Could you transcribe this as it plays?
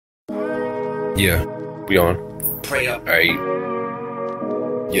Yeah, we on. Pray up. Alright.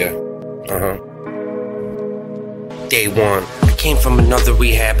 Yeah. Day one. I came from another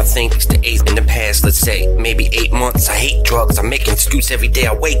rehab. I think it's the 8th in the past, let's say maybe 8 months. I hate drugs. I make an excuse every day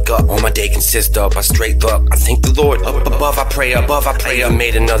I wake up. All my day consists of I straight up. I thank the Lord. Up above I pray, above I pray. I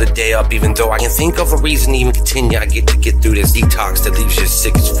made another day up, even though I can't think of a reason to even continue. I get through this detox that leaves you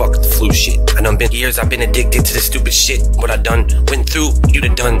sick as fuck with the flu shit. I done been years I've been addicted to this stupid shit. What I done went through, you'd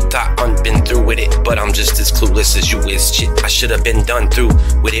have done thought I'd been through with it. But I'm just as clueless as you is. Shit, I should have been done through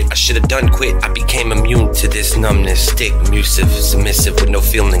with it. I should have done quit. I became immune to this numbness. Stick, abusive, submissive with no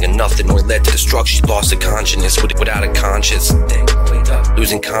feeling of nothing. Or it led to destruction. Lost a consciousness without a conscience.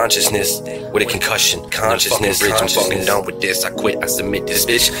 Losing consciousness with a concussion. Consciousness. I'm fucking done with this. I quit. I submit to this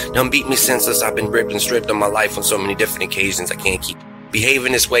bitch. Done beat me senseless. I've been ripped and stripped of my life on so many different occasions. I can't keep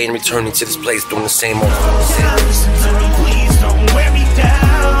behaving this way and returning to this place doing the same old shit. Listen to me, please don't wear me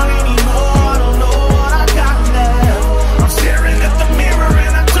down anymore. I don't know what I got left. I'm staring at the mirror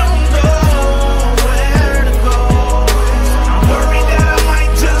and I don't know where to go. I'm worried that I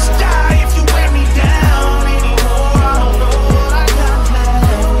might just die if you wear me down anymore. I don't know what I got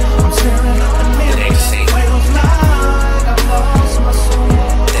left. I'm staring at the mirror and it feels like I've lost my soul.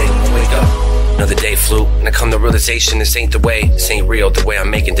 Wake up. Another day flew, and I come to realization this ain't the way. This ain't real, the way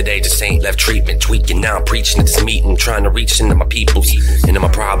I'm making today just ain't. Left treatment, tweaking, now I'm preaching at this meeting, trying to reach into my peoples, into my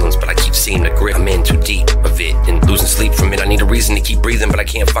problems, but I keep seeing the grip. I'm in too deep of it, and losing sleep from it. I need a reason to keep breathing, but I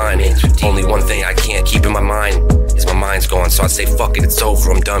can't find it. Only one thing I can't keep in my mind is my mind's gone, so I say fuck it, it's over,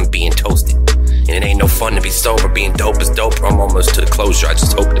 I'm done being toasted. And it ain't no fun to be sober, being dope is dope. I'm almost to the closure, I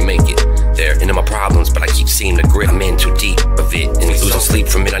just hope to make it there. Into my problems, but I keep seeing the grip. I'm in too deep of it, and losing sleep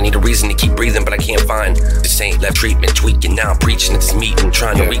from it. I need a reason to keep breathing, but I can't find. This ain't left treatment, tweaking, now I'm preaching at this meeting,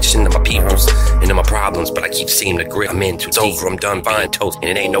 trying to reach into my peoples, into my problems, but I keep seeing the grip. I'm in too deep, over, I'm done being toast. And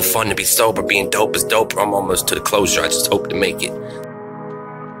it ain't no fun to be sober, being dope is dope. I'm almost to the closure, I just hope to make it.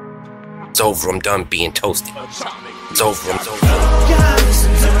 It's over, I'm done being toasted. It's over, I'm God,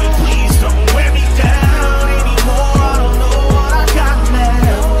 listen to me, please don't wear me down anymore. I don't know what I got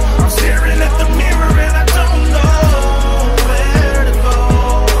left. I'm staring at the mirror and I don't know where to go.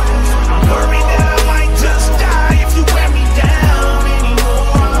 I'm worried that I might just die if you wear me down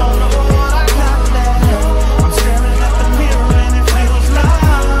anymore. I don't know what I got left. I'm staring at the mirror and it feels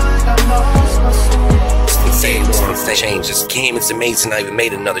like I've lost my soul. insane. Changes came, it's amazing. I even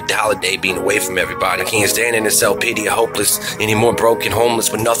made another holiday being away from everybody. I can't stand in this self-pity or hopeless anymore, broken,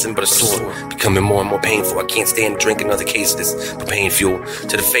 homeless with nothing but a sore. Becoming more and more painful. I can't stand to drink another case of this propane fuel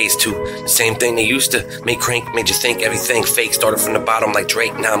to the face too. The same thing they used to make crank, made you think everything fake. Started from the bottom like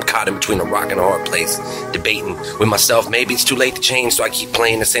Drake. Now I'm caught in between a rock and a hard place, debating with myself. Maybe it's too late to change, so I keep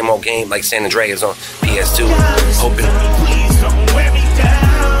playing the same old game like San Andreas on PS2, hoping. Please don't wear me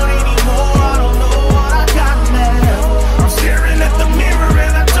down anymore. I don't know what I got left. I'm staring at the mirror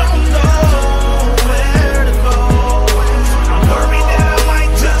and I don't know where to go. I'm worried that I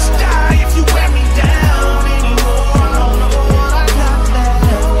might just die if you wear me down anymore. I don't know what I got left.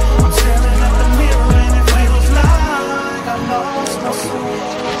 I'm staring at the mirror and it feels like I've lost my soul.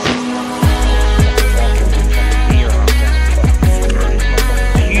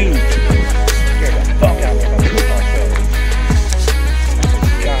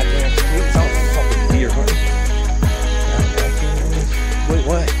 Wait,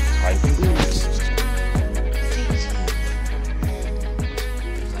 what? I can do this.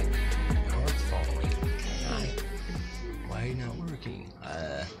 Why are you not working?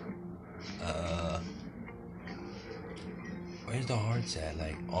 Where's the hearts at?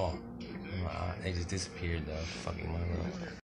 Like, oh, they just disappeared, the fucking my little